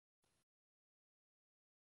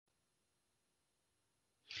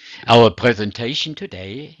Our presentation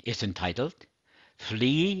today is entitled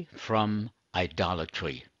Flee from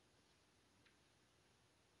Idolatry.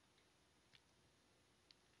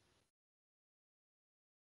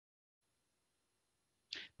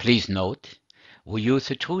 Please note, we use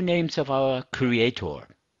the true names of our Creator,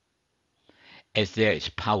 as there is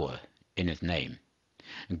power in His name.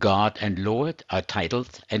 God and Lord are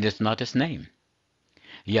titles and is not His name.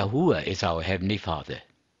 Yahuwah is our Heavenly Father.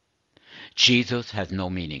 Jesus has no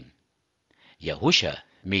meaning. Yahusha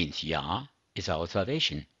means Yah is our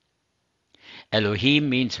salvation. Elohim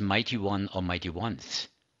means mighty one or mighty ones.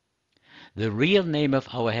 The real name of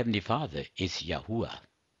our Heavenly Father is Yahuwah,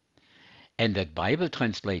 and that Bible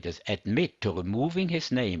translators admit to removing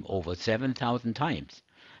his name over 7,000 times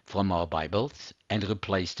from our Bibles and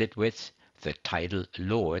replaced it with the title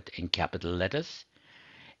Lord in capital letters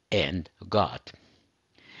and God.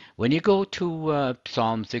 When you go to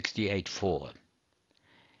Psalm 68:4,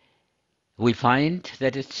 we find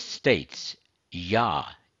that it states Yah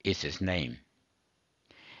is his name.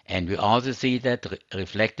 And we also see that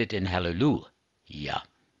reflected in Hallelujah.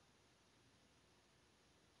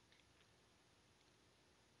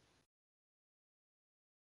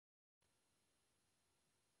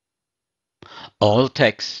 All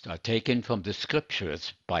texts are taken from the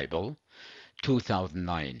Scriptures Bible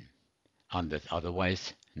 2009, unless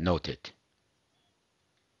otherwise noted.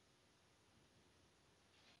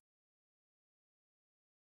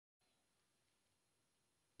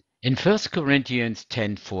 In 1 Corinthians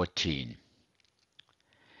 10:14,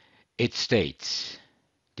 it states,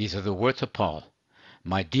 these are the words of Paul,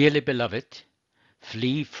 "My dearly beloved,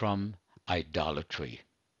 flee from idolatry."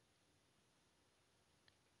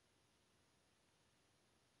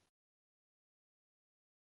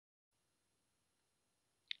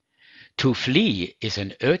 To flee is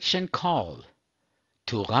an urgent call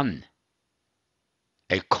to run,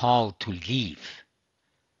 a call to leave.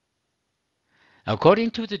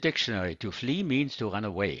 According to the dictionary, to flee means to run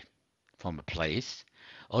away from a place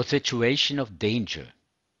or situation of danger,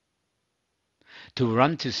 to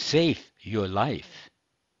run to save your life,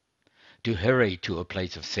 to hurry to a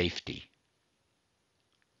place of safety.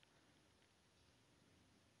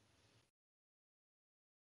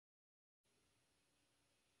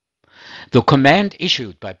 The command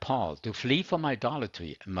issued by Paul to flee from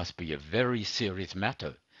idolatry must be a very serious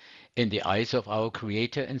matter in the eyes of our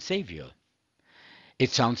Creator and Savior. It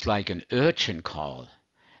sounds like an urgent call,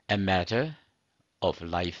 a matter of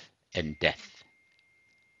life and death.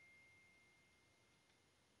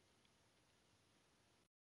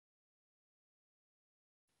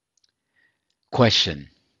 Question: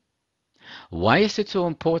 why is it so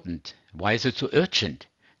important? Why is it so urgent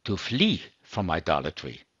to flee from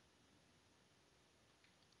idolatry?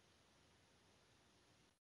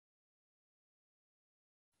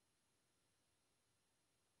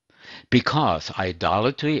 Because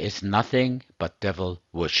idolatry is nothing but devil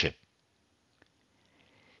worship.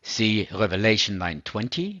 See Revelation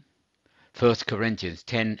 9:20, 1 Corinthians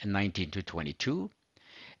 10:19-22,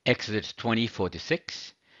 Exodus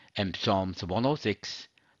 20:46, and Psalms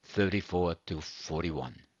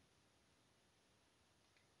 106:34-41.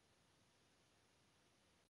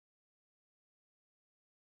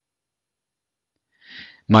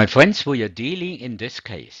 My friends, we are dealing in this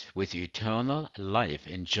case with eternal life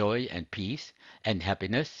in joy and peace and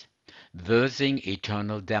happiness versus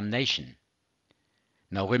eternal damnation.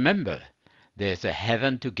 Now remember, there's a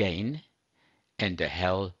heaven to gain and a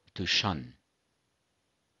hell to shun.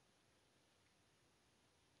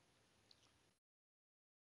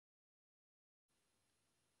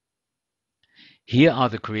 Here are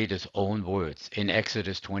the Creator's own words in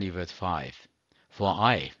Exodus 20 verse 5. For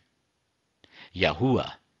I,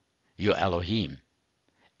 Yahuwah, your Elohim,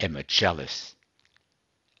 am a jealous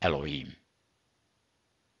Elohim.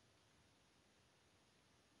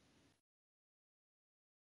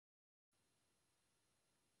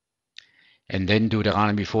 And then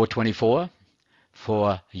Deuteronomy 4:24,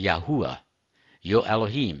 for Yahuwah, your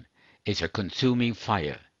Elohim, is a consuming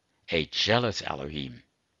fire, a jealous Elohim.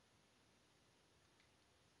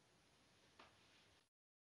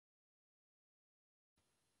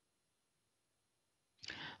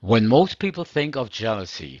 When most people think of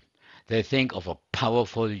jealousy, they think of a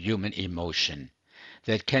powerful human emotion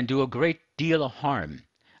that can do a great deal of harm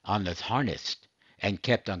unless harnessed and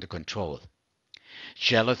kept under control.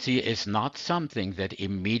 Jealousy is not something that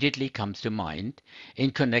immediately comes to mind in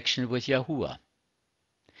connection with Yahuwah.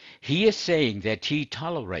 He is saying that he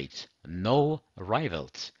tolerates no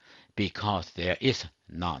rivals because there is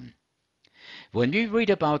none. When we read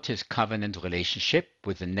about his covenant relationship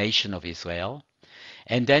with the nation of Israel,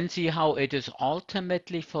 and then see how it is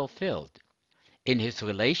ultimately fulfilled in his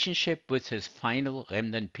relationship with his final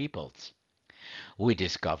remnant peoples, we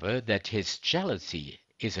discover that his jealousy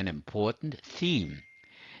is an important theme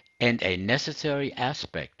and a necessary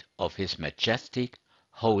aspect of his majestic,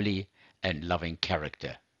 holy, and loving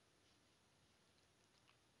character.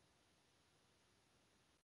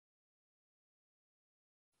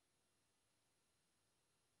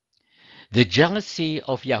 The jealousy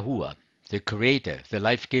of Yahuwah, the Creator, the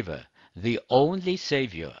Life Giver, the only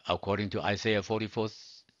Savior, according to Isaiah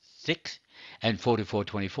 44:6 and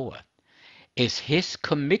 44:24, is his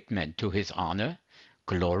commitment to his honor,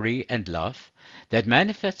 glory, and love that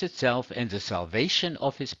manifests itself in the salvation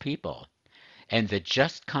of his people and the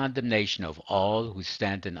just condemnation of all who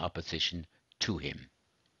stand in opposition to him.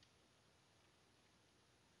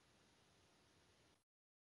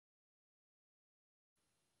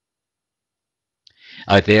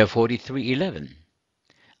 Isaiah 43:11.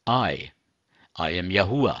 I, I am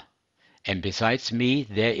Yahuwah, and besides me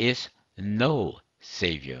there is no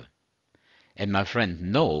Savior. And my friend,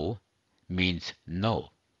 no means no.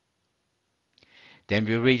 Then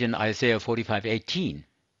we read in Isaiah 45:18,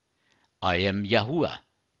 I am Yahuwah,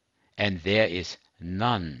 and there is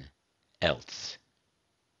none else.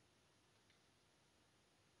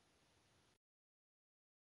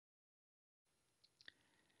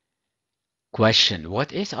 Question: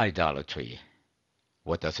 what is idolatry?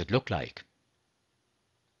 What does it look like?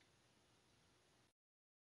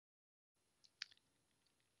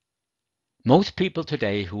 Most people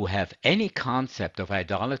today who have any concept of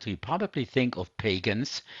idolatry probably think of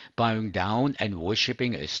pagans bowing down and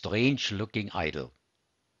worshipping a strange looking idol,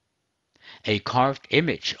 a carved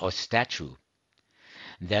image or statue.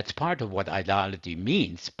 That's part of what idolatry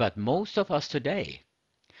means, but most of us today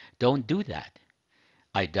don't do that.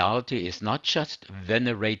 Idolatry is not just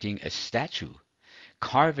venerating a statue,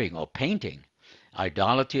 carving, or painting.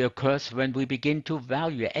 Idolatry occurs when we begin to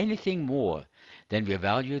value anything more than we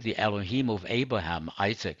value the Elohim of Abraham,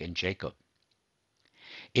 Isaac, and Jacob.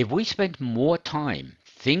 If we spend more time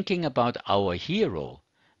thinking about our hero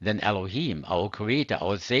than Elohim, our Creator,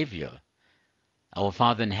 our Savior, our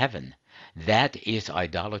Father in heaven, that is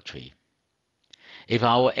idolatry. If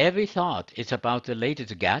our every thought is about the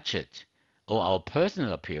latest gadget or our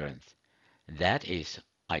personal appearance, that is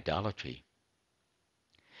idolatry.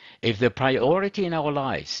 If the priority in our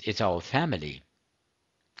lives is our family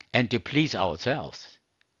and to please ourselves,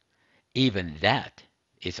 even that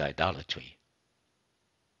is idolatry.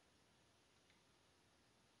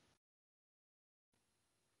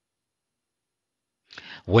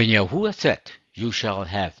 When Yahuwah said, you shall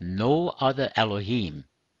have no other Elohim,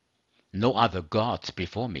 no other gods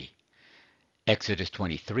before me, Exodus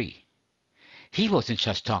 23, he wasn't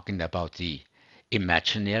just talking about the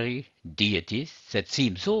imaginary deities that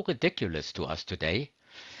seem so ridiculous to us today.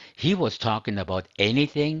 He was talking about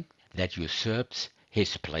anything that usurps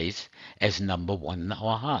his place as number one in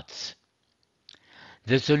our hearts.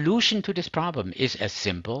 The solution to this problem is as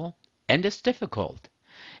simple and as difficult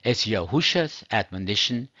as Yahusha's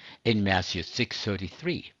admonition in Matthew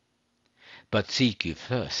 6:33. But seek ye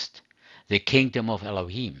first the kingdom of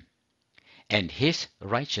Elohim and his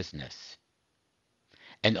righteousness,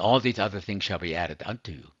 and all these other things shall be added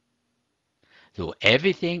unto you. Though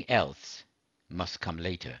everything else must come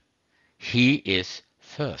later. He is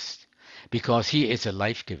first, because he is a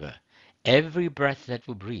life giver. Every breath that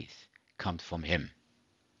we breathe comes from him.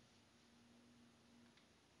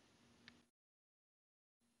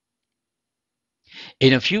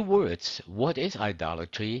 In a few words, what is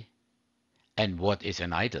idolatry and what is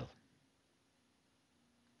an idol?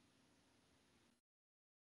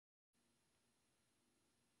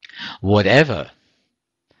 Whatever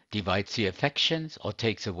divides the affections or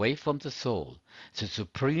takes away from the soul the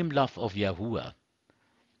supreme love of Yahuwah,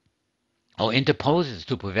 or interposes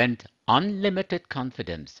to prevent unlimited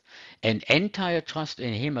confidence and entire trust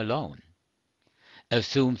in him alone,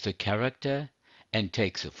 assumes the character and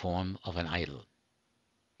takes the form of an idol.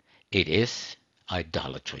 It is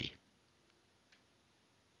idolatry.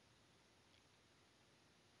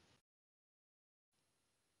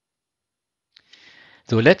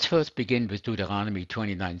 So let's first begin with Deuteronomy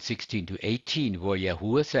 29:16 to 18, where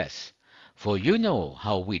Yahuwah says, for you know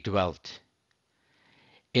how we dwelt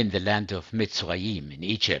in the land of Mitzrayim in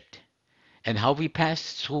Egypt, and how we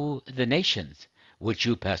passed through the nations which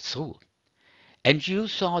you passed through. And you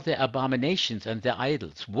saw their abominations and their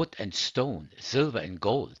idols, wood and stone, silver and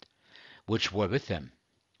gold, which were with them,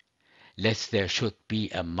 lest there should be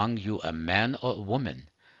among you a man or woman,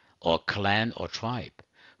 or clan or tribe,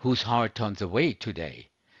 whose heart turns away today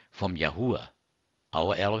from Yahuwah,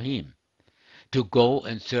 our Elohim, to go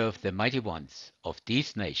and serve the mighty ones of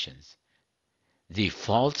these nations, the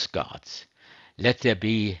false gods. Let there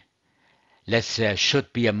be, lest there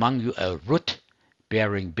should be among you a root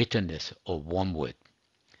bearing bitterness or wormwood.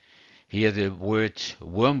 Here the word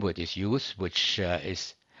wormwood is used, which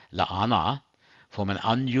is la'ana, from an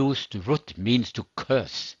unused root, means to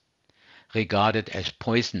curse, regarded as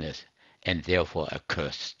poisonous and therefore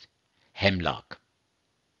accursed. Hemlock.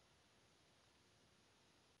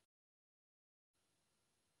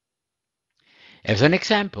 As an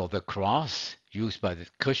example, the cross used by the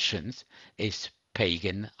Christians is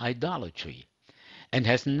pagan idolatry and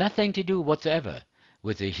has nothing to do whatsoever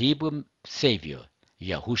with the Hebrew Savior,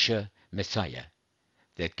 Yahusha Messiah,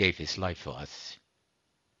 that gave his life for us.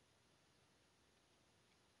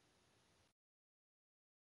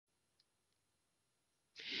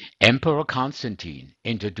 Emperor Constantine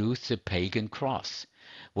introduced the pagan cross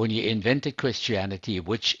when he invented Christianity,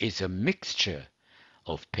 which is a mixture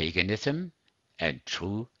of paganism and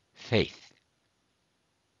true faith.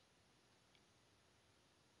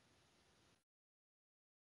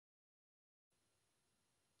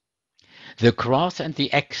 The cross and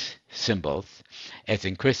the X symbols, as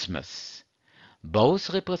in Christmas,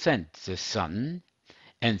 both represent the sun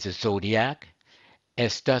and the zodiac,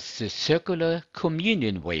 as does the circular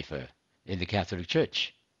communion wafer in the Catholic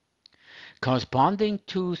Church. Corresponding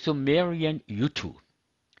to Sumerian Utu,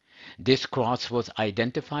 this cross was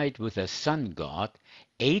identified with a sun god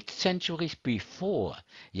 8 centuries before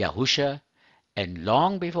Yahusha and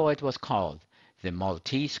long before it was called the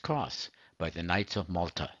Maltese cross by the Knights of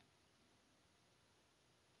Malta.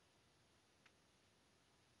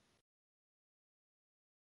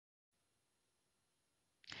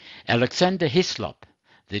 Alexander Hislop,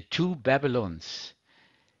 The Two Babylons,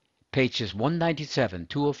 pages 197,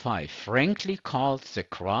 205, frankly calls the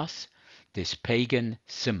cross this pagan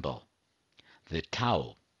symbol, the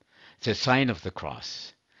Tau, the sign of the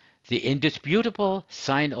cross, the indisputable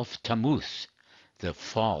sign of Tammuz, the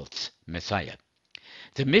false Messiah,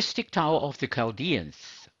 the mystic Tau of the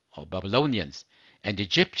Chaldeans or Babylonians and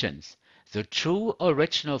Egyptians, the true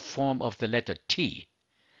original form of the letter T,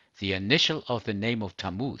 the initial of the name of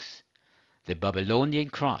Tammuz. The Babylonian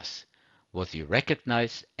cross was the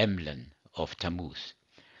recognized emblem of Tammuz.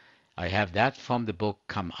 I have that from the book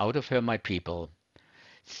Come Out of Her, My People,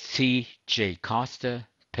 C. J. Coster,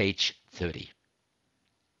 page 30.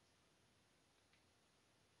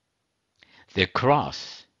 The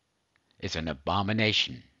cross is an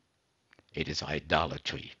abomination. It is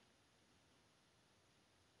idolatry.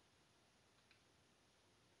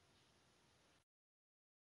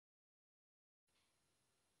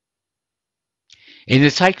 In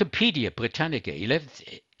Encyclopedia Britannica,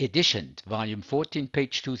 11th edition, volume 14,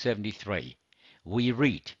 page 273, we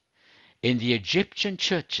read, in the Egyptian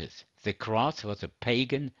churches, the cross was a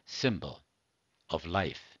pagan symbol of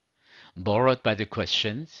life, borrowed by the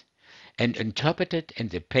Christians and interpreted in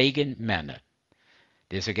the pagan manner.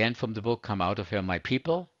 This again from the book Come Out of Her, My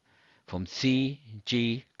People, from C.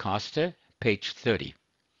 G. Coster, page 30.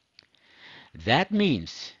 That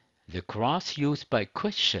means the cross used by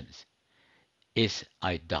Christians is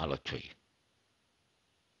idolatry.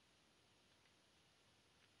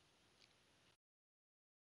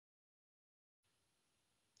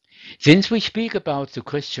 Since we speak about the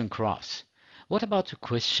Christian cross, what about the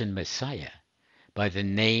Christian Messiah by the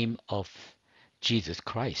name of Jesus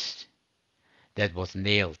Christ that was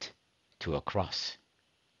nailed to a cross?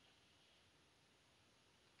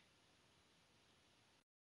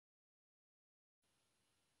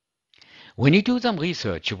 When you do some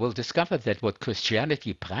research, you will discover that what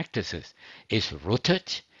Christianity practices is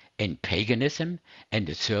rooted in paganism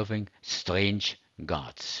and serving strange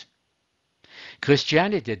gods.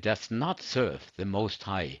 Christianity does not serve the Most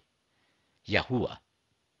High, Yahuwah,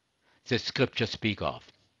 the scriptures speak of,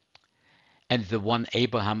 and the one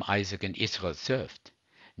Abraham, Isaac, and Israel served.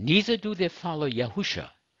 Neither do they follow Yahusha,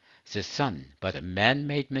 the Son, but a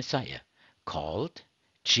man-made Messiah, called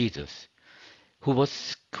Jesus, who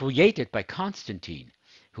was created by Constantine,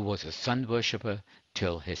 who was a sun worshipper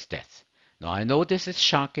till his death. Now I know this is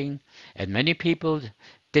shocking, and many people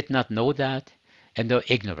did not know that, and they're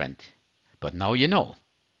ignorant. But now you know.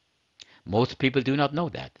 Most people do not know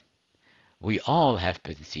that. We all have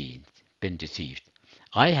been deceived.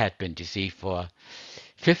 I had been deceived for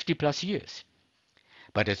 50 plus years.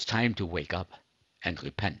 But it's time to wake up and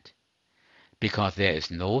repent, because there is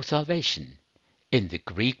no salvation in the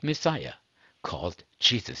Greek Messiah called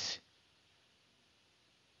Jesus.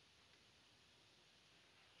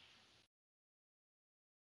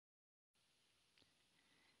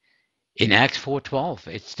 In Acts 4:12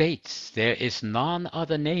 it states, "There is none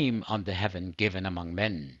other name under heaven given among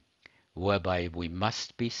men, whereby we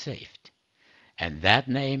must be saved. And that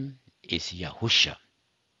name is Yahusha."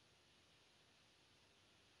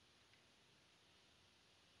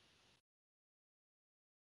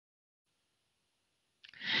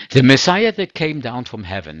 The Messiah that came down from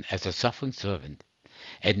heaven as a suffering servant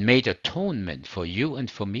and made atonement for you and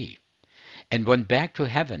for me, and went back to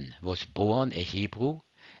heaven, was born a Hebrew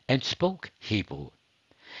and spoke Hebrew.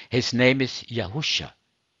 His name is Yahusha.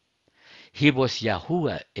 He was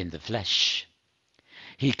Yahuwah in the flesh.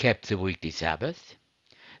 He kept the weekly Sabbath,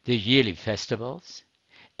 the yearly festivals,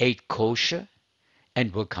 ate kosher,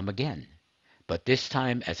 and will come again, but this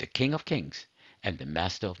time as a King of kings and the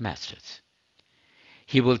Master of masters.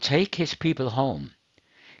 He will take his people home,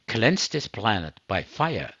 cleanse this planet by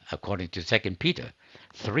fire, according to 2 Peter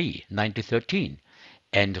 3:9-13,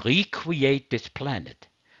 and recreate this planet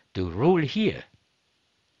to rule here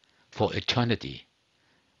for eternity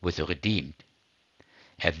with the redeemed.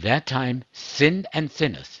 At that time, sin and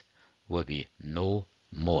sinners will be no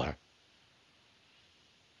more.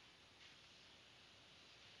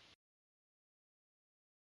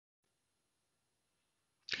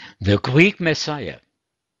 The Greek Messiah,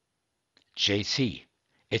 JC,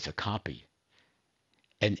 is a copy,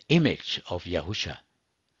 an image of Yahusha,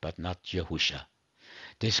 but not Yahusha.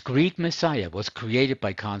 This Greek Messiah was created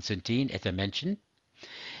by Constantine, as I mentioned,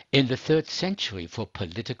 in the 3rd century for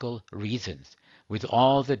political reasons, with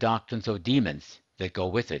all the doctrines of demons that go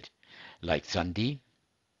with it, like Sunday,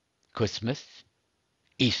 Christmas,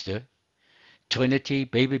 Easter, Trinity,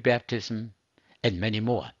 baby baptism, and many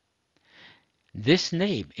more. This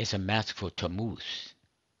name is a mask for Tammuz,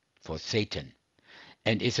 for Satan,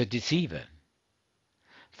 and is a deceiver.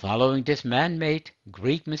 Following this man-made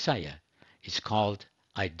Greek Messiah is called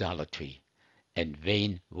idolatry and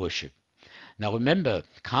vain worship. Now remember,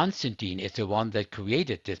 Constantine is the one that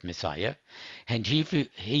created this Messiah, and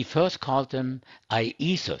he first called him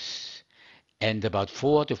Iesus, and about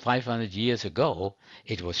 400 to 500 years ago,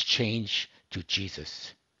 it was changed to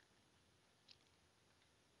Jesus.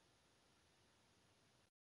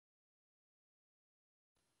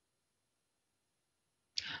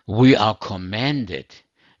 We are commanded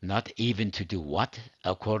not even to do what,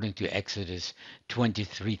 according to Exodus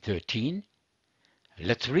 23:13.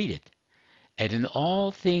 Let's read it. "And in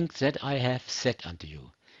all things that I have said unto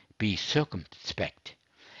you, be circumspect,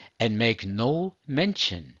 and make no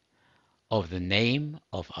mention of the name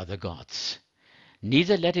of other gods,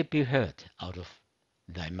 neither let it be heard out of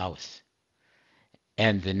thy mouth."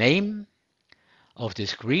 And the name of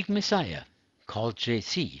this Greek Messiah, called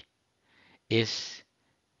JC, is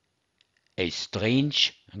a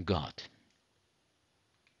strange God.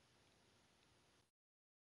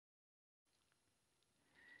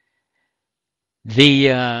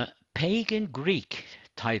 The pagan Greek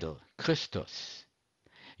title Christos,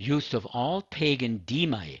 used of all pagan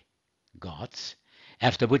demi gods,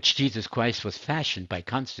 after which Jesus Christ was fashioned by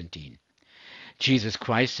Constantine. Jesus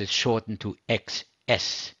Christ is shortened to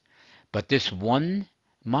XS, but this one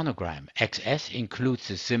monogram, XS, includes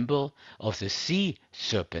the symbol of the sea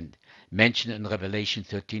serpent mentioned in Revelation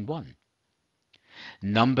 13:1.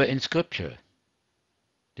 Number in Scripture.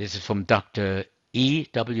 This is from Dr. E.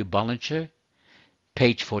 W. Bollinger,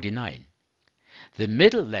 page 49. The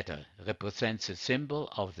middle letter represents the symbol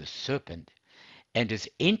of the serpent and is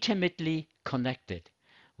intimately connected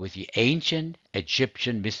with the ancient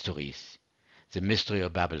Egyptian mysteries, the mystery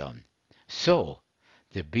of Babylon. So,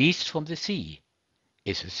 the beast from the sea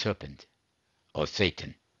is a serpent, or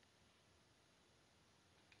Satan.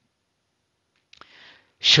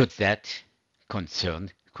 Should that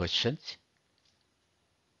concern Christians?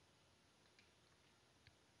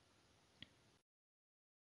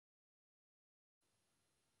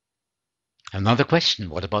 Another question,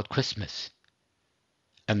 what about Christmas?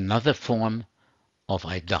 Another form of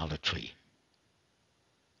idolatry.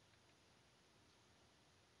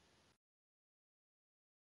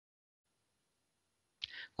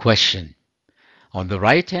 Question. On the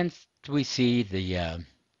right hand, we see the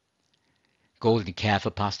golden calf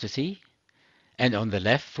apostasy, and on the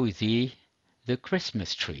left, we see the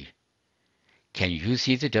Christmas tree. Can you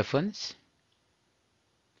see the difference?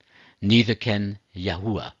 Neither can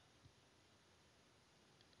Yahuwah.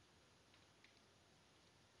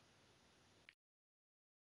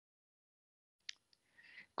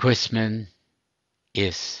 Christmas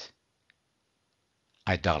is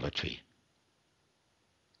idolatry.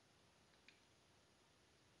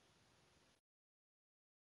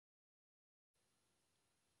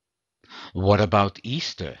 What about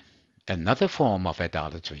Easter? Another form of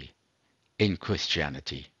idolatry in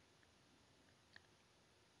Christianity.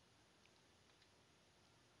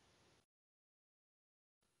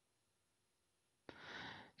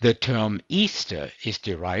 The term Easter is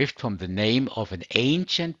derived from the name of an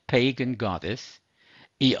ancient pagan goddess,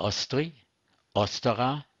 Eostri,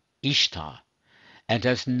 Ostara, Ishtar, and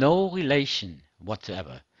has no relation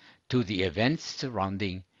whatsoever to the events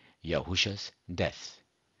surrounding Yahusha's death.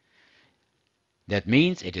 That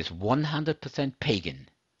means it is 100% pagan,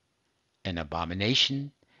 an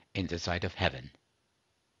abomination in the sight of heaven.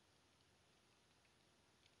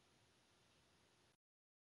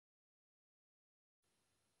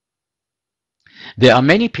 There are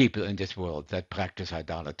many people in this world that practice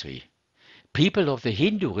idolatry. People of the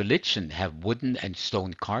Hindu religion have wooden and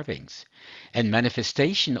stone carvings and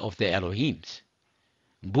manifestation of their Elohims.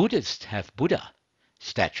 Buddhists have Buddha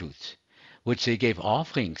statues, which they gave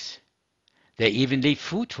offerings. They even leave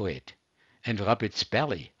food for it and rub its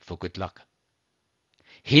belly for good luck.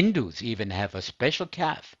 Hindus even have a special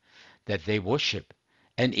calf that they worship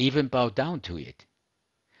and even bow down to it.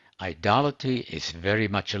 Idolatry is very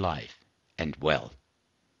much alive and well.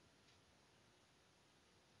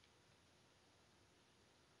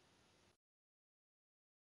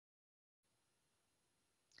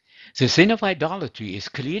 The sin of idolatry is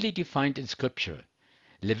clearly defined in Scripture.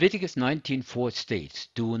 Leviticus 19:4 states,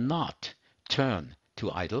 "Do not turn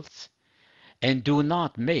to idols, and do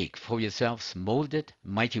not make for yourselves molded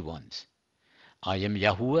mighty ones. I am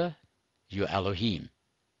Yahuwah, your Elohim."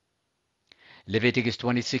 Leviticus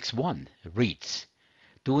 26:1 reads,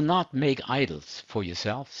 "Do not make idols for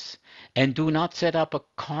yourselves, and do not set up a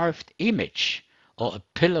carved image or a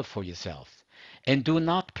pillar for yourself, and do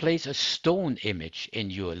not place a stone image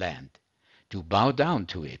in your land, to bow down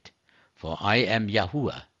to it, for I am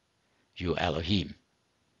Yahuwah, your Elohim."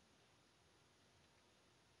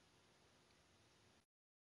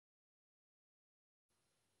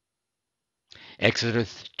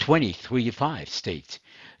 Exodus 23:5 states,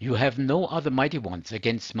 "You have no other mighty ones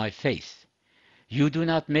against my face. You do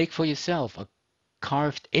not make for yourself a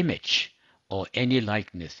carved image or any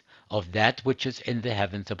likeness of that which is in the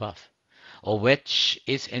heavens above, or which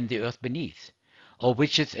is in the earth beneath, or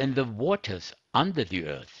which is in the waters under the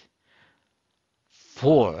earth.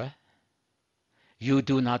 For you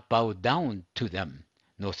do not bow down to them,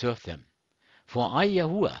 nor serve them. For I,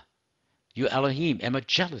 Yahuwah, your Elohim, am a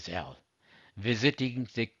jealous El, visiting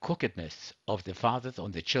the crookedness of the fathers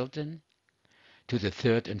on the children to the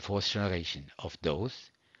third and fourth generation of those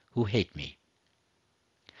who hate me."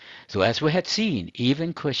 So as we had seen,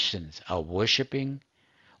 even Christians are worshipping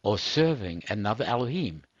or serving another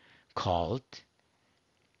Elohim called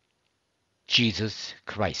Jesus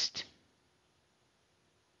Christ.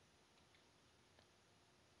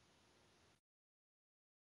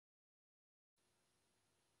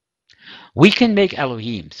 We can make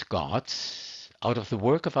Elohims, gods, out of the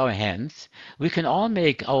work of our hands. We can all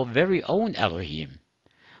make our very own Elohim.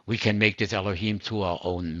 We can make this Elohim through our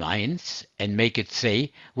own minds and make it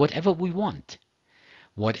say whatever we want,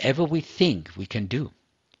 whatever we think we can do.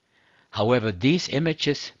 However, these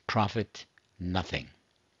images profit nothing.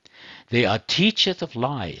 They are teachers of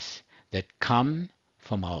lies that come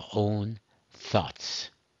from our own thoughts.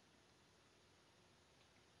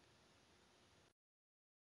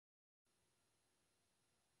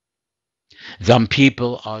 Some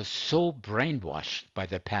people are so brainwashed by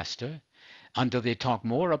their pastor until they talk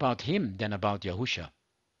more about him than about Yahusha.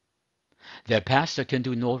 Their pastor can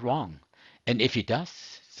do no wrong, and if he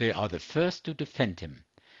does, they are the first to defend him,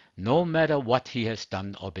 no matter what he has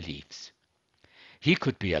done or believes. He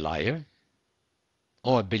could be a liar,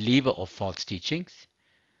 or a believer of false teachings,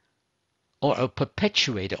 or a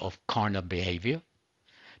perpetuator of carnal behavior.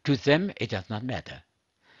 To them it does not matter.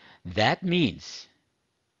 That means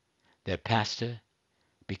their pastor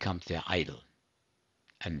becomes their idol,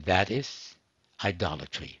 and that is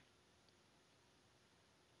idolatry.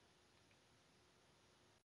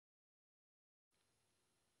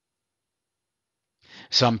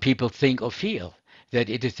 Some people think or feel that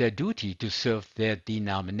it is their duty to serve their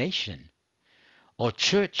denomination or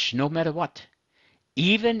church no matter what,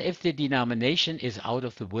 even if the denomination is out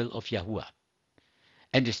of the will of Yahuwah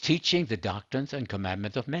and is teaching the doctrines and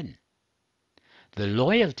commandments of men. The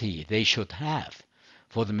loyalty they should have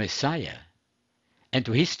for the Messiah and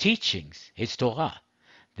to his teachings, his Torah,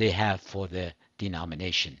 they have for their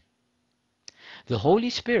denomination. The Holy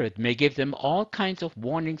Spirit may give them all kinds of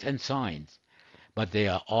warnings and signs, but they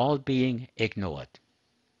are all being ignored.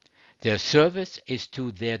 Their service is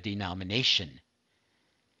to their denomination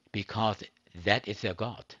because that is their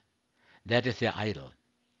God, that is their idol,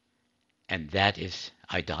 and that is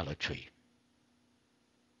idolatry.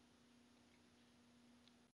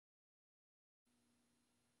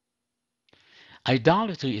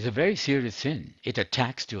 Idolatry is a very serious sin. It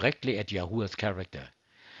attacks directly at Yahuwah's character.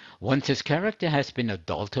 Once his character has been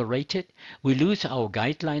adulterated, we lose our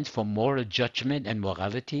guidelines for moral judgment, and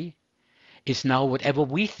morality is now whatever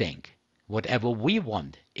we think, whatever we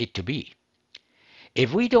want it to be.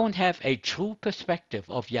 If we don't have a true perspective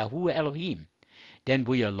of Yahuwah Elohim, then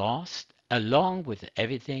we are lost along with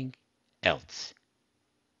everything else.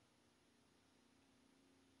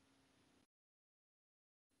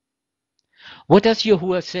 What does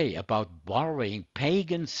Yahuwah say about borrowing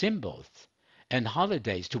pagan symbols and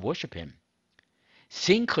holidays to worship him?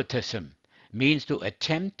 Syncretism means to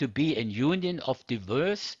attempt to be in union of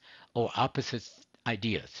diverse or opposite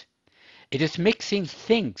ideas. It is mixing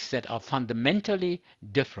things that are fundamentally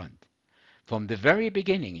different. From the very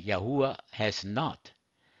beginning, Yahuwah has not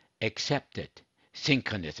accepted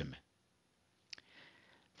synchronism.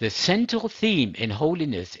 The central theme in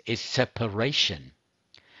holiness is separation,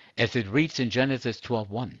 as it reads in Genesis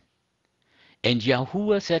 12:1. And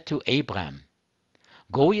Yahuwah said to Abram,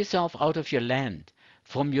 Go yourself out of your land,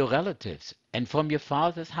 from your relatives, and from your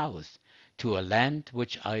father's house, to a land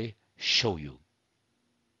which I show you.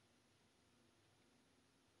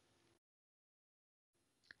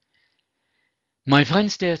 My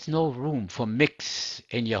friends, there's no room for mix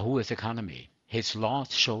in Yahuwah's economy. His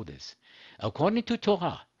laws show this. According to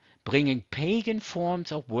Torah, bringing pagan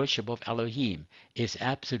forms of worship of Elohim is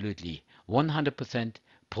absolutely 100%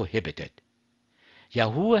 prohibited.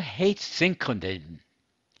 Yahuwah hates synchronism.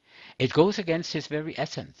 It goes against his very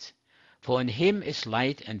essence. For in him is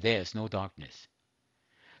light and there is no darkness.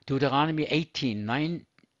 Deuteronomy 18:9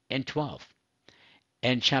 and 12,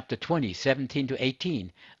 and chapter 20, 17 to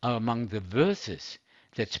 18 are among the verses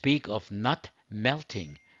that speak of not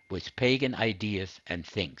melting with pagan ideas and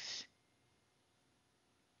things.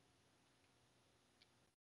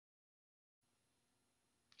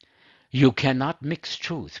 You cannot mix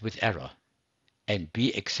truth with error and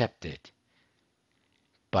be accepted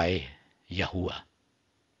by Yahuwah.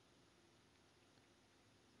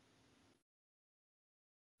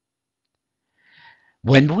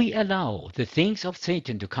 When we allow the things of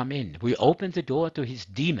Satan to come in, we open the door to his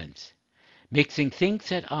demons. Mixing things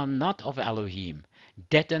that are not of Elohim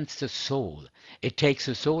deadens the soul. It takes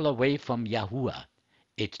the soul away from Yahuwah.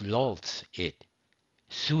 It lulls it,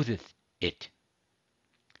 sootheth it.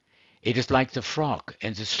 It is like the frog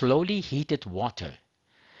and the slowly heated water.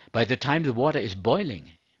 By the time the water is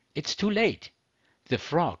boiling, it's too late. The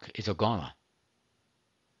frog is a goner.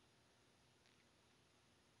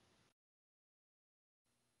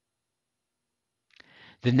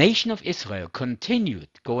 The nation of Israel continued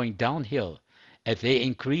going downhill as they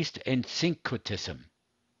increased in syncretism.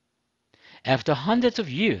 After hundreds of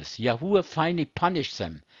years, Yahuwah finally punished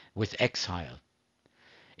them with exile.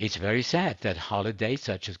 It's very sad that holidays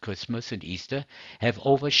such as Christmas and Easter have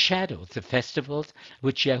overshadowed the festivals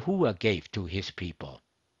which Yahuwah gave to his people.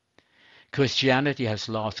 Christianity has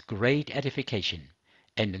lost great edification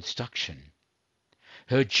and instruction.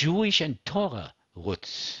 Her Jewish and Torah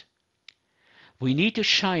roots. We need to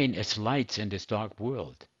shine as lights in this dark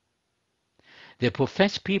world. The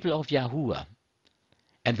professed people of Yahuwah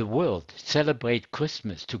and the world celebrate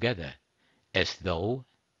Christmas together as though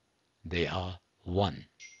they are one.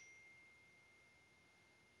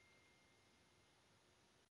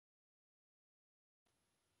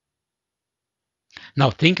 Now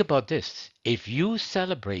think about this. If you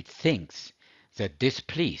celebrate things that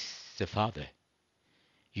displease the Father,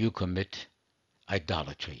 you commit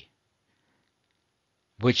idolatry,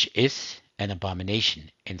 which is an abomination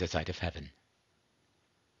in the sight of heaven.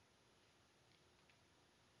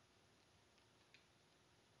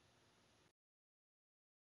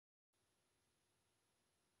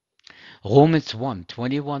 Romans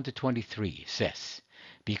 1:21 to 23 says,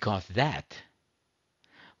 Because that,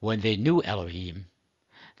 when they knew Elohim,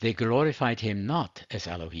 they glorified him not as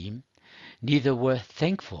Elohim, neither were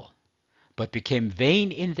thankful, but became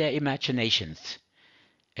vain in their imaginations,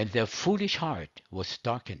 and their foolish heart was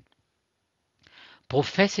darkened.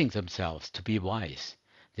 Professing themselves to be wise,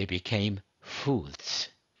 they became fools,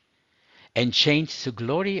 and changed the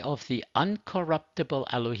glory of the uncorruptible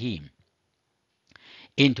Elohim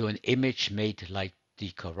into an image made like the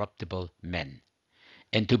corruptible men,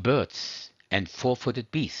 and to birds, and four-footed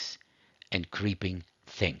beasts, and creeping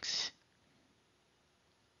things.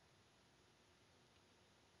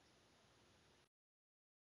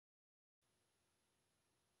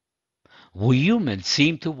 We humans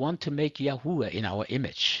seem to want to make Yahuwah in our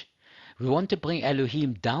image. We want to bring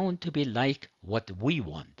Elohim down to be like what we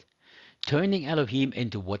want, turning Elohim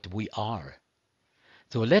into what we are.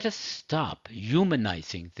 So let us stop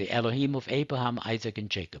humanizing the Elohim of Abraham, Isaac, and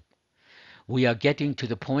Jacob. We are getting to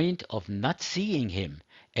the point of not seeing him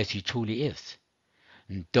as he truly is.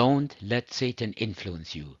 Don't let Satan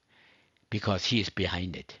influence you, because he is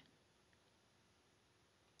behind it.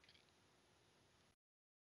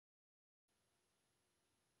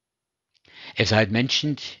 As I had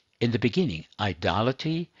mentioned in the beginning,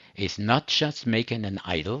 idolatry is not just making an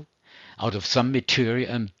idol out of some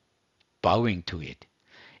material and bowing to it.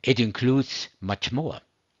 It includes much more.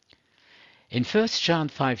 In 1 John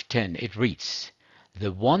 5:10 it reads,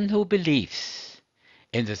 "The one who believes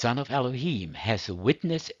in the Son of Elohim has a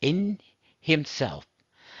witness in himself.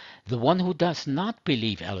 The one who does not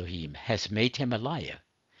believe Elohim has made him a liar,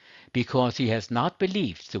 because he has not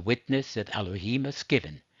believed the witness that Elohim has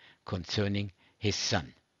given concerning his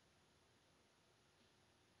Son."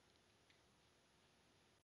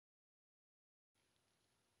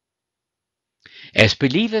 As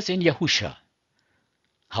believers in Yahusha,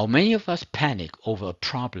 how many of us panic over a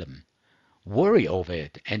problem, worry over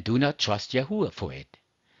it, and do not trust Yahuwah for it?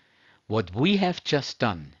 What we have just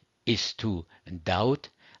done is to doubt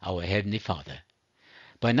our Heavenly Father.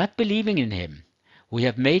 By not believing in Him, we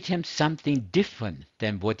have made Him something different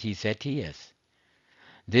than what He said He is.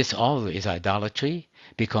 This all is idolatry,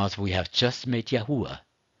 because we have just made Yahuwah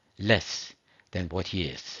less than what He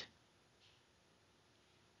is.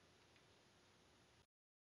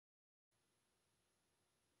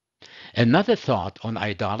 Another thought on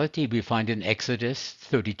idolatry we find in Exodus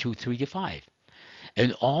 32:3-5.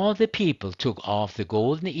 "And all the people took off the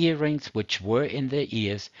golden earrings which were in their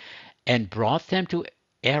ears, and brought them to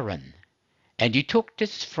Aaron. And he took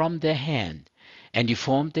this from their hand, and he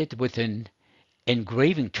formed it with an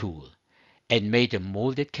engraving tool, and made a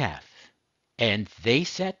molded calf. And they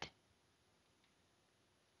said,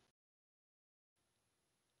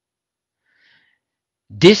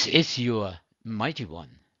 'This is your mighty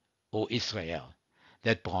one, O Israel,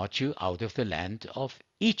 that brought you out of the land of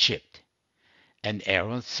Egypt.' And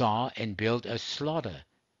Aaron saw and built a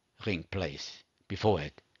slaughtering place before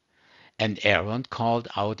it. And Aaron called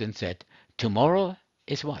out and said, 'Tomorrow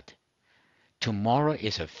is what? Tomorrow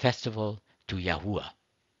is a festival to Yahuwah.'"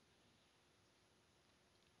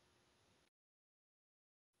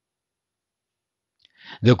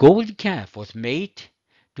 The golden calf was made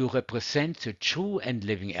to represent the true and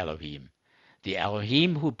living Elohim, the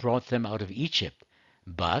Elohim who brought them out of Egypt,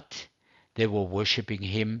 but they were worshipping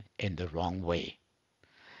him in the wrong way.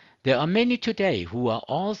 There are many today who are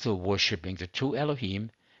also worshipping the true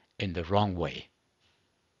Elohim in the wrong way.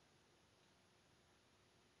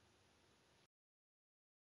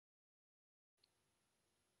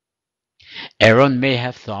 Aaron may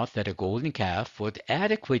have thought that a golden calf would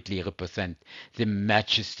adequately represent the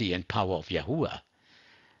majesty and power of Yahuwah,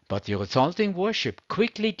 but the resulting worship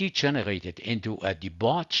quickly degenerated into a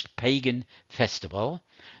debauched pagan festival,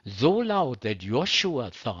 so loud that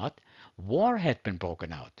Joshua thought war had been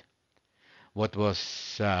broken out. What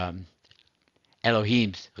was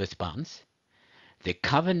Elohim's response? The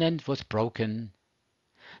covenant was broken.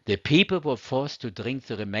 The people were forced to drink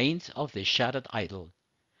the remains of the shattered idol,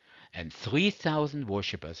 and 3,000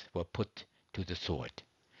 worshippers were put to the sword.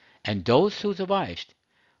 And those who survived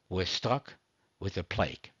were struck with a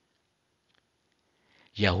plague.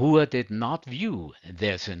 Yahuwah did not view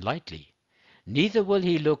their sin lightly, neither will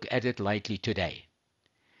he look at it lightly today,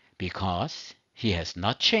 because he has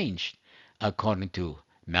not changed, according to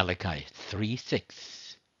Malachi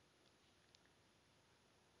 3:6.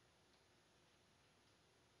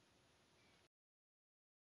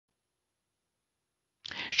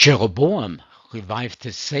 Jeroboam revived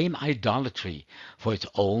the same idolatry for his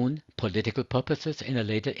own political purposes in a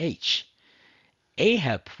later age.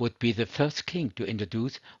 Ahab would be the first king to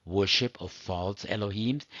introduce worship of false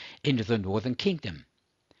Elohims into the northern kingdom.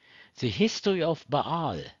 The history of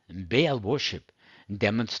Baal worship,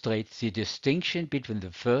 demonstrates the distinction between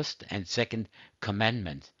the first and second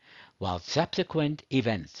commandments, while subsequent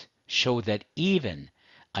events show that even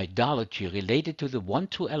idolatry related to the one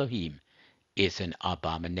true Elohim is an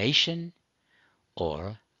abomination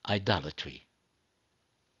or idolatry.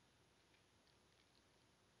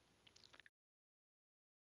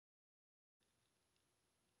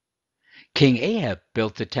 King Ahab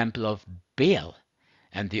built the temple of Baal,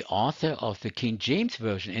 and the author of the King James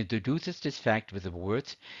Version introduces this fact with the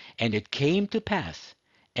words, "And it came to pass,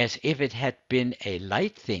 as if it had been a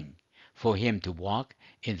light thing for him to walk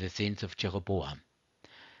in the sins of Jeroboam."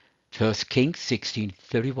 1 Kings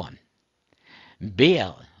 16:31.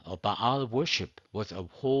 Baal or Baal worship was a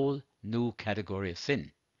whole new category of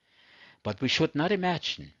sin, but we should not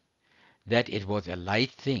imagine that it was a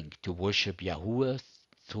light thing to worship Yahuwah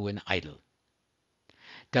through an idol.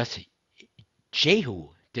 Thus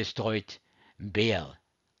Jehu destroyed Baal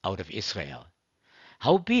out of Israel.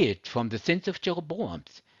 Howbeit from the sins of Jeroboam,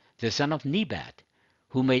 the son of Nebat,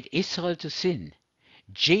 who made Israel to sin,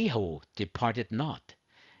 Jehu departed not,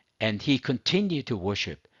 and he continued to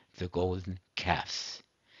worship the golden calves.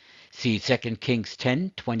 See 2 Kings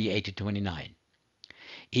 10:28-29.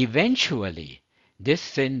 Eventually, this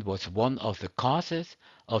sin was one of the causes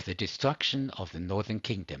of the destruction of the northern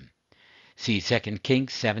kingdom. See 2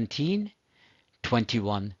 Kings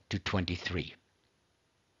 17:21-23.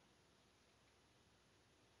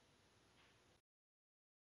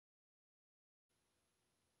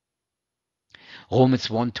 Romans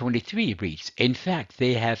 1:23 reads, in fact,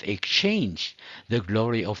 they have exchanged the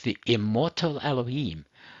glory of the immortal Elohim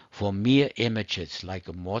for mere images like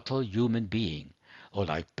a mortal human being, or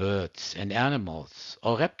like birds and animals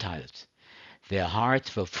or reptiles. Their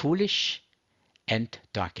hearts were foolish and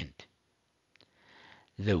darkened.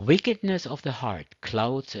 The wickedness of the heart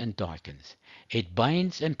clouds and darkens. It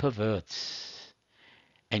binds and perverts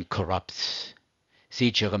and corrupts.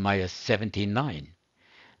 See Jeremiah 17:9.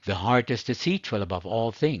 The heart is deceitful above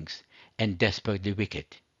all things and desperately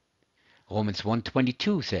wicked. Romans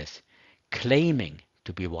 1:22 says, claiming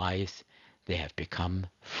to be wise, they have become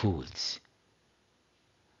fools.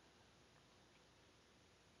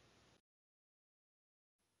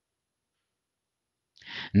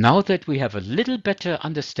 Now that we have a little better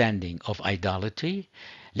understanding of idolatry,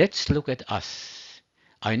 let's look at us.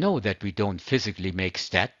 I know that we don't physically make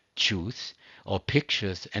statues or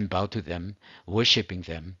pictures and bow to them, worshipping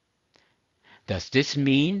them. Does this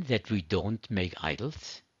mean that we don't make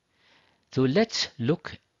idols? So let's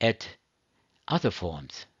look at other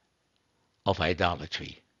forms of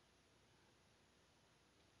idolatry.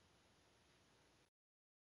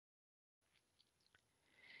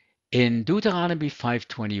 In Deuteronomy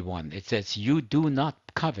 5:21, it says, you do not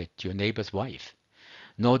covet your neighbor's wife,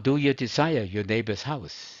 nor do you desire your neighbor's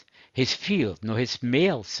house, his field, nor his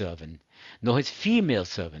male servant, nor his female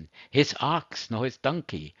servant, his ox, nor his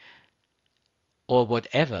donkey, or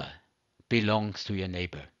whatever belongs to your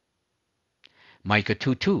neighbor. Micah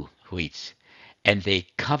 2:2 reads, and they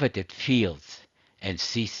coveted fields and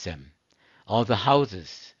seized them, all the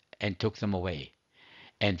houses, and took them away.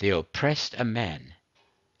 And they oppressed a man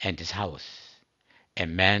and his house, a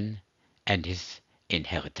man and his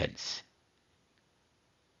inheritance.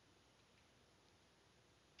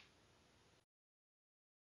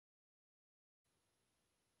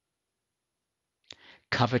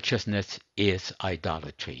 Covetousness is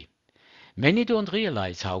idolatry. Many don't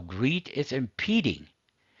realize how greed is impeding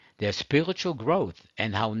their spiritual growth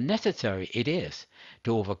and how necessary it is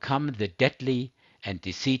to overcome the deadly and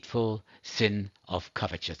deceitful sin of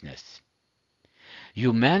covetousness.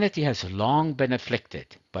 Humanity has long been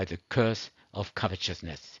afflicted by the curse of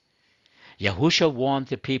covetousness. Yahushua warned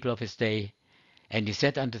the people of his day, and he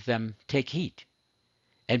said unto them, take heed,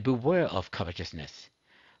 and beware of covetousness,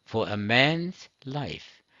 for a man's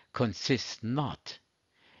life consists not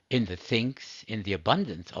in the things, in the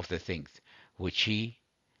abundance of the things which he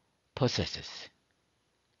possesses.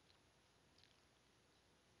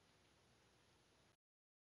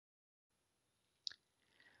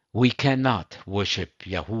 We cannot worship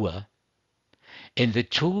Yahuwah in the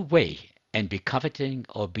true way and be coveting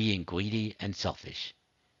or being greedy and selfish.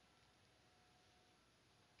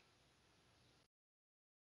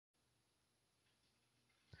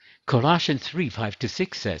 Colossians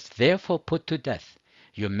 3:5-6 says, therefore put to death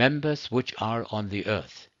your members which are on the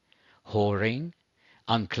earth, whoring,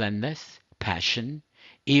 uncleanness, passion,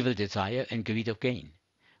 evil desire, and greed of gain,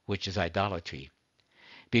 which is idolatry.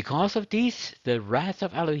 Because of these, the wrath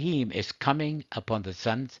of Elohim is coming upon the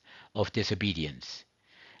sons of disobedience.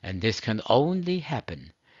 And this can only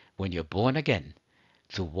happen when you're born again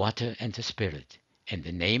through water and the Spirit, in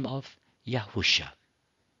the name of Yahusha.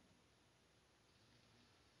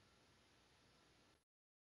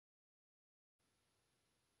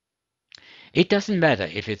 It doesn't matter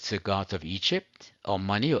if it's the gods of Egypt, or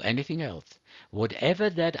money, or anything else. Whatever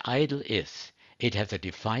that idol is, it has a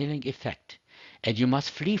defiling effect, and you must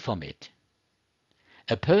flee from it.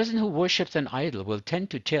 A person who worships an idol will tend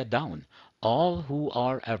to tear down all who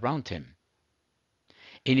are around him.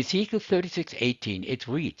 In Ezekiel 36:18 it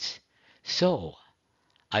reads, so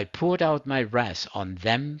I poured out my wrath on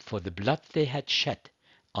them for the blood they had shed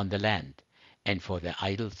on the land, and for their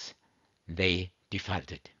idols they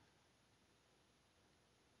defiled it.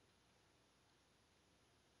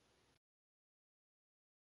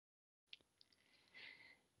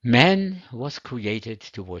 Man was created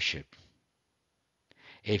to worship.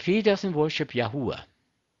 If he doesn't worship Yahuwah,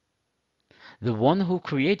 the one who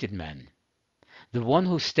created man, the one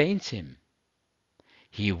who stains him,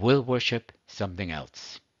 he will worship something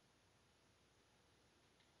else.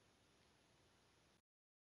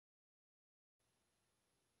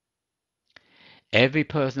 Every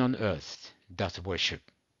person on earth does worship.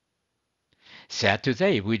 Sad to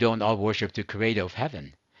say, we don't all worship the creator of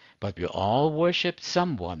heaven, but we all worship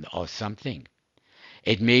someone or something.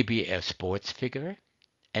 It may be a sports figure,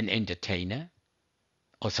 an entertainer,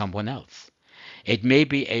 or someone else. It may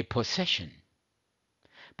be a possession,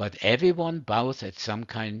 but everyone bows at some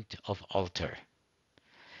kind of altar.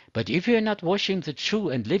 But if you are not worshiping the true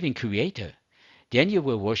and living creator, then you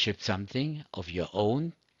will worship something of your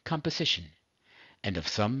own composition and of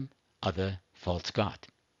some other false god.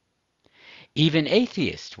 Even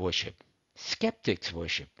atheists worship, skeptics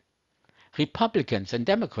worship, Republicans and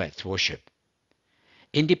Democrats worship,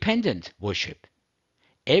 independents worship,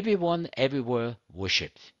 everyone everywhere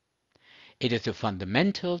worships. It is a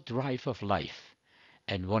fundamental drive of life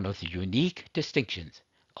and one of the unique distinctions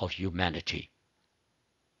of humanity.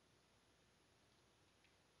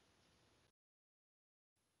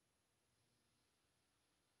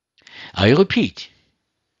 I repeat,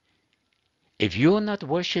 if you are not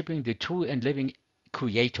worshiping the true and living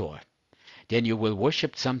Creator, then you will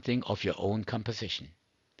worship something of your own composition,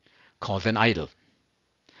 called an idol.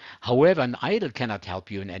 However, an idol cannot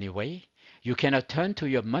help you in any way. You cannot turn to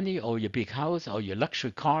your money or your big house or your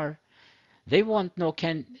luxury car. They want nor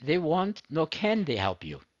can they help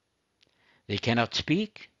you. They cannot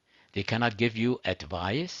speak. They cannot give you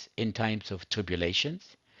advice in times of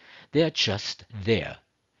tribulations. They are just there,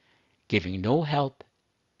 giving no help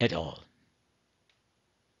at all.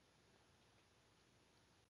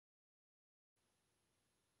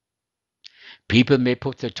 People may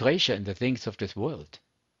put their treasure in the things of this world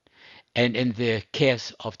and in the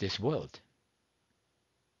cares of this world.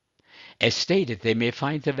 As stated, they may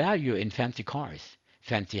find the value in fancy cars,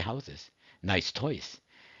 fancy houses, nice toys,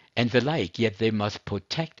 and the like, yet they must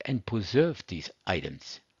protect and preserve these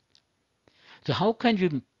items. So how can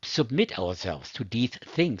we submit ourselves to these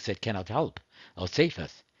things that cannot help or save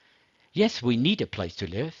us? Yes, we need a place to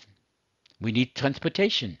live. We need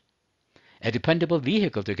transportation, a dependable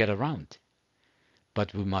vehicle to get around.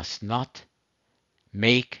 But we must not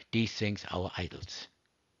make these things our idols.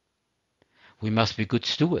 We must be good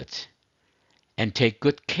stewards and take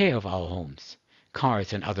good care of our homes,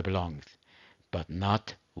 cars, and other belongings, but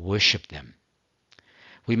not worship them.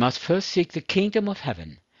 We must first seek the kingdom of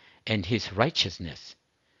heaven and his righteousness.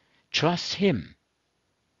 Trust him,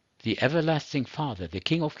 the everlasting Father, the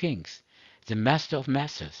King of kings, the Master of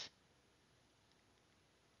masters,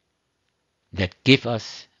 that give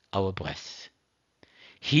us our breath.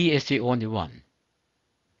 He is the only one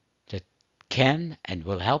that can and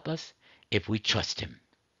will help us if we trust him.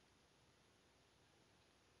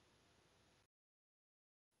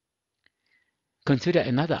 Consider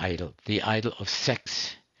another idol, the idol of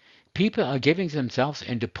sex. People are giving themselves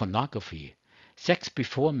into pornography, sex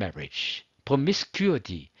before marriage,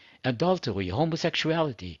 promiscuity, adultery,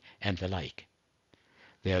 homosexuality, and the like.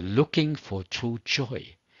 They are looking for true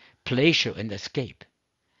joy, pleasure, and escape.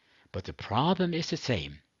 But the problem is the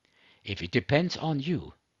same. If it depends on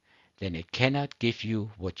you, then it cannot give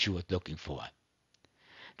you what you are looking for.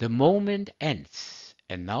 The moment ends,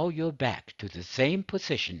 and now you're back to the same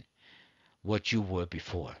position what you were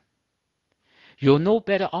before. You're no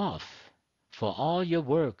better off for all your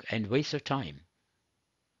work and waste of time.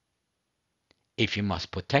 If you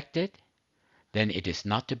must protect it, then it is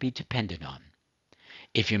not to be depended on.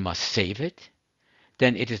 If you must save it,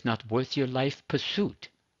 then it is not worth your life pursuit.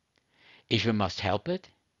 If you must help it,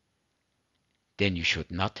 then you should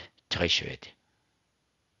not treasure it.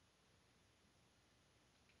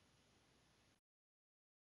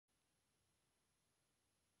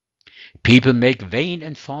 People make vain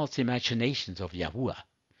and false imaginations of Yahuwah.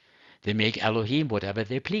 They make Elohim whatever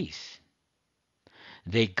they please.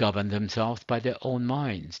 They govern themselves by their own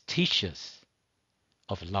minds, teachers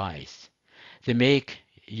of lies. They make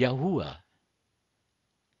Yahuwah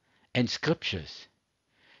and scriptures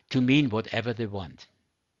to mean whatever they want.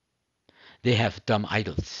 They have dumb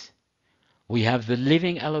idols. We have the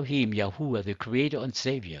living Elohim, Yahuwah, the Creator and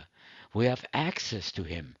Savior. We have access to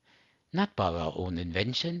Him, not by our own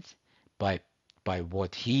inventions, but by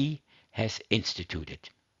what He has instituted.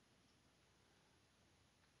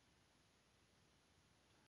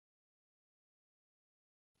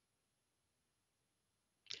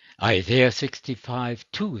 Isaiah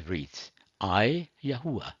 65:2 reads, I,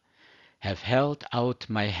 Yahuwah, have held out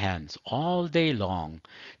my hands all day long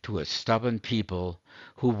to a stubborn people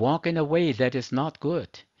who walk in a way that is not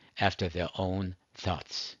good, after their own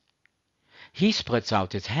thoughts. He spreads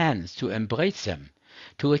out his hands to embrace them,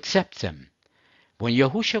 to accept them. When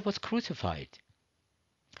Yahusha was crucified,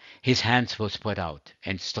 his hands were spread out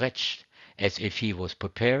and stretched as if he was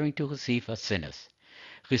preparing to receive us sinners,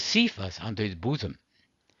 receive us unto his bosom.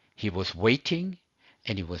 He was waiting,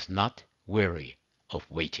 and he was not weary of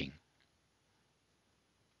waiting.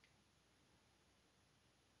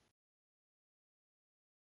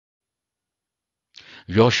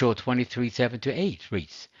 Joshua 23:7-8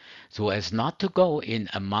 reads, so as not to go in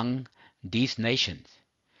among these nations,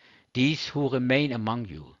 these who remain among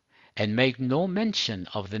you, and make no mention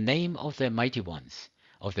of the name of their mighty ones,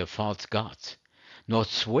 of their false gods, nor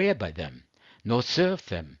swear by them, nor serve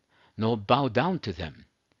them, nor bow down to them,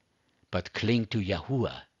 but cling to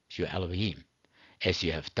Yahuwah, your Elohim, as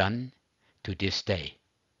you have done to this day.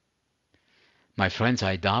 My friends,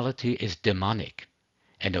 idolatry is demonic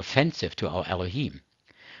and offensive to our Elohim.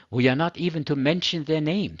 We are not even to mention their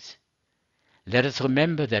names. Let us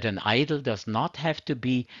remember that an idol does not have to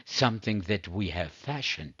be something that we have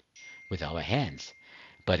fashioned with our hands,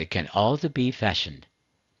 but it can also be fashioned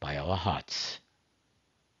by our hearts.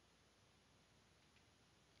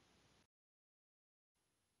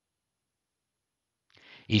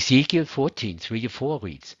 Ezekiel 14:3-4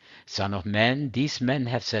 reads, Son of man, these men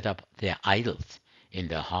have set up their idols in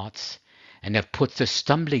their hearts, and have put the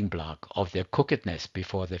stumbling block of their crookedness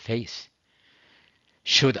before their face.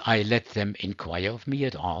 Should I let them inquire of me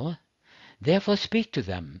at all? Therefore speak to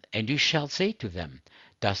them, and you shall say to them,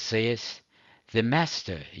 Thus saith the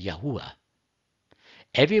Master Yahuwah.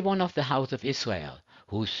 Every one of the house of Israel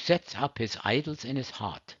who sets up his idols in his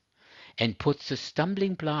heart, and puts the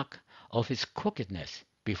stumbling block of his crookedness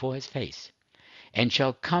before his face, and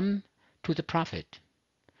shall come to the prophet,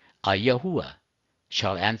 I Yahuwah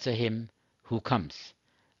shall answer him who comes,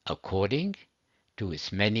 according to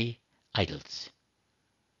his many idols.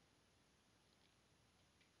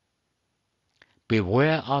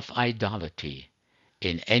 Beware of idolatry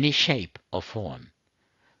in any shape or form.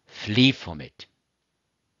 Flee from it.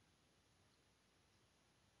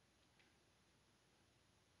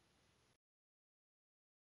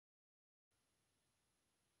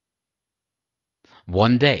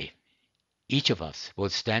 One day, each of us will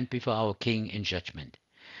stand before our King in judgment.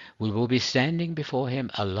 We will be standing before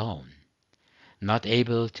him alone, not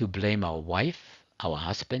able to blame our wife, our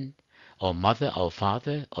husband, our mother, our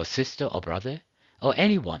father, or sister, or brother, or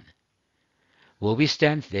anyone. Will we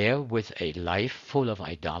stand there with a life full of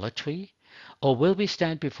idolatry, or will we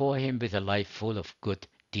stand before him with a life full of good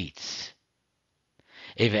deeds?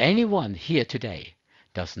 If anyone here today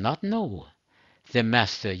does not know the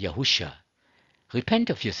Master Yahusha, repent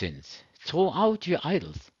of your sins, throw out your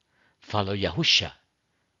idols, follow Yahusha,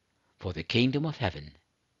 for the kingdom of heaven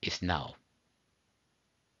is now.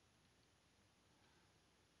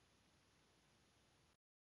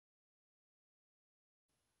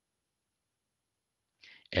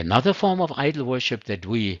 Another form of idol worship that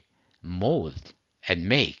we mold and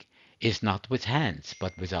make is not with hands,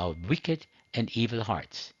 but with our wicked and evil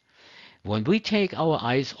hearts. When we take our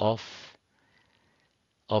eyes off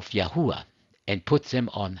of Yahuwah and put them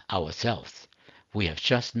on ourselves, we have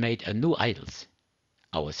just made a new idols,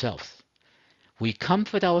 ourselves. We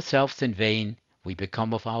comfort ourselves in vain, we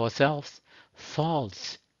become of ourselves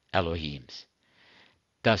false Elohims,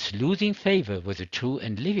 thus losing favor with the true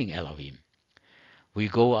and living Elohim. We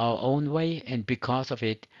go our own way, and because of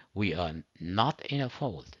it, we are not in a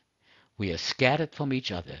fold. We are scattered from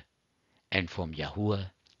each other and from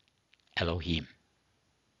Yahuwah Elohim.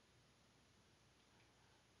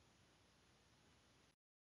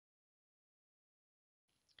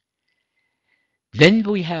 Then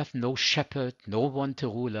we have no shepherd, no one to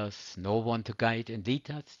rule us, no one to guide and lead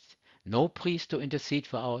us, no priest to intercede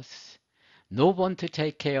for us, no one to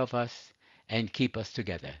take care of us and keep us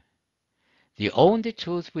together. The only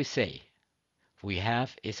truth we say we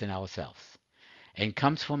have is in ourselves, and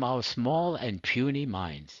comes from our small and puny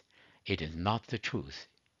minds. It is not the truth,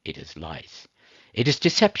 it is lies. It is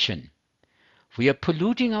deception. We are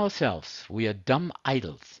polluting ourselves, we are dumb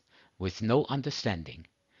idols with no understanding.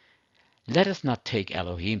 Let us not take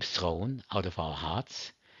Elohim's throne out of our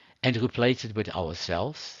hearts and replace it with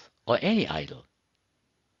ourselves or any idol.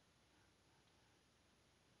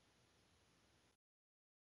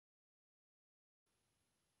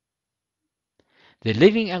 The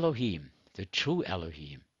living Elohim, the true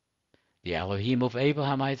Elohim, the Elohim of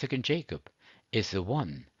Abraham, Isaac, and Jacob, is the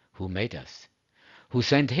one who made us, who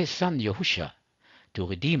sent his son Yahusha to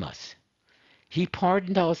redeem us. He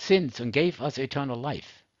pardoned our sins and gave us eternal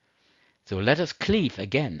life. So let us cleave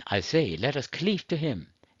again, I say, let us cleave to him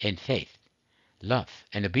in faith, love,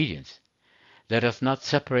 and obedience. Let us not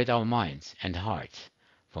separate our minds and hearts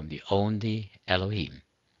from the only Elohim.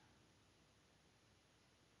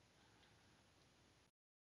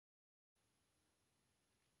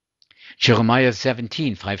 Jeremiah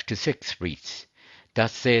 17:5-6 reads,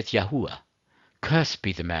 Thus saith Yahuwah, Cursed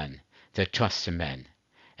be the man that trusts in man,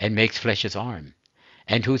 and makes flesh his arm,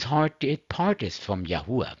 and whose heart it parteth from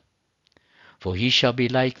Yahuwah. For he shall be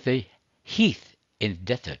like the heath in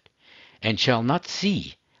the desert, and shall not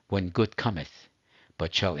see when good cometh,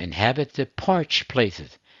 but shall inhabit the parched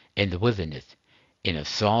places in the wilderness, in a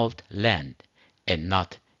salt land, and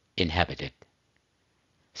not inhabit it.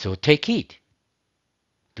 So take heed,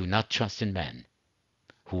 do not trust in man,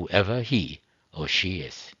 whoever he or she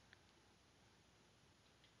is.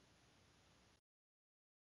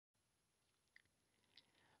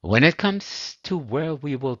 When it comes to where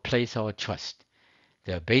we will place our trust,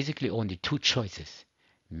 there are basically only two choices,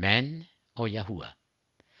 man or Yahuwah.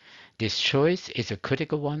 This choice is a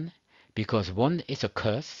critical one because one is a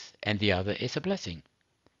curse and the other is a blessing.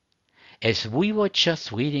 As we were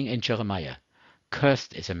just reading in Jeremiah,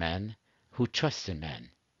 cursed is a man who trusts in man.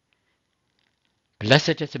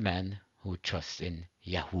 Blessed is the man who trusts in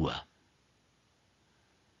Yahuwah.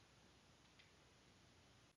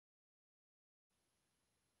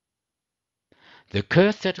 The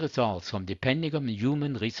curse that results from depending on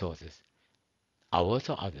human resources, ours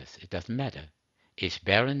or others, it doesn't matter, is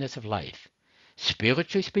barrenness of life,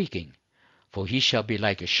 spiritually speaking, for he shall be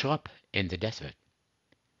like a shrub in the desert.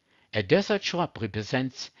 A desert shrub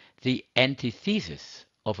represents the antithesis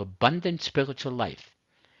of abundant spiritual life.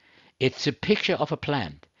 It's a picture of a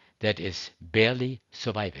plant that is barely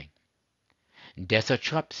surviving. Desert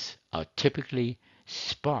shrubs are typically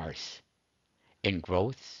sparse in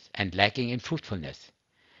growth and lacking in fruitfulness.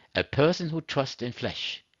 A person who trusts in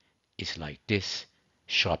flesh is like this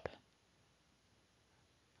shrub.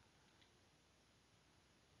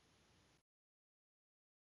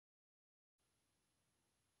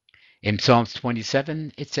 In Psalms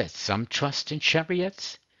 27 it says, Some trust in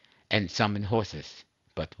chariots and some in horses,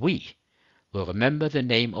 but we will remember the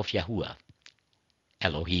name of Yahuwah,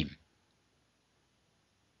 Elohim.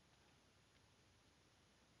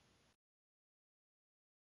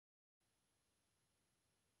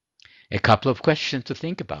 A couple of questions to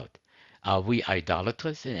think about. Are we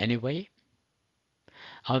idolatrous in any way?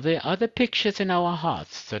 Are there other pictures in our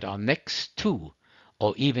hearts that are next to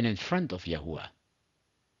or even in front of Yahuwah?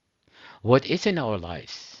 What is in our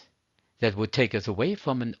lives that would take us away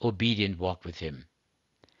from an obedient walk with Him?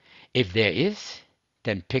 If there is,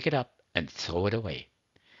 then pick it up and throw it away.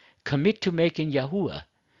 Commit to making Yahuwah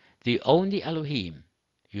the only Elohim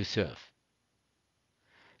you serve.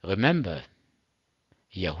 Remember,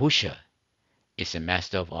 Yahusha is the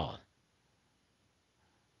master of all.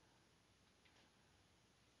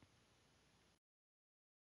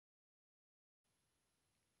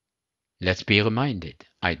 Let's be reminded,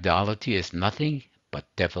 idolatry is nothing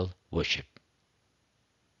but devil worship.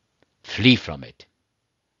 Flee from it.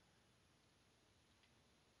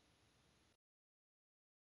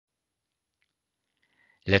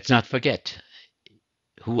 Let's not forget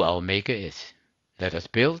who our Maker is. Let us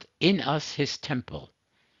build in us His temple.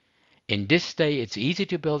 In this day it's easy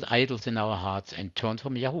to build idols in our hearts and turn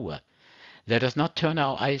from Yahuwah. Let us not turn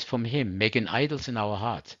our eyes from Him, making idols in our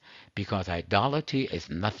hearts, because idolatry is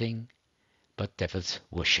nothing but devil's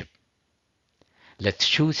worship. Let's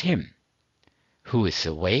choose Him, who is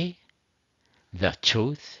the way, the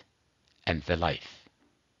truth, and the life.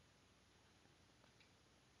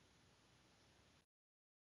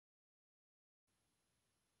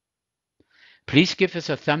 Please give us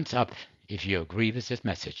a thumbs up if you agree with this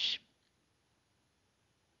message.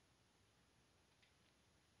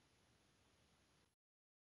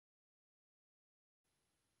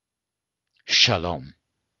 Shalom.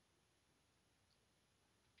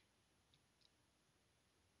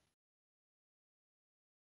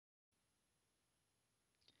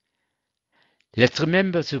 Let's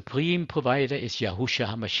remember Supreme Provider is Yahushua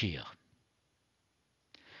HaMashiach.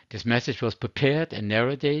 This message was prepared and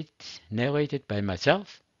narrated by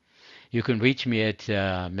myself. You can reach me at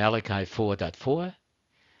Malachi 4.4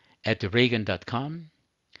 at reagan.com.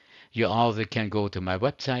 You also can go to my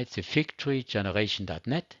website,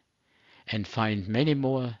 thefigtreegeneration.net, and find many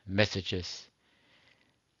more messages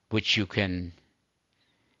which you can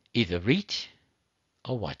either read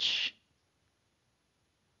or watch.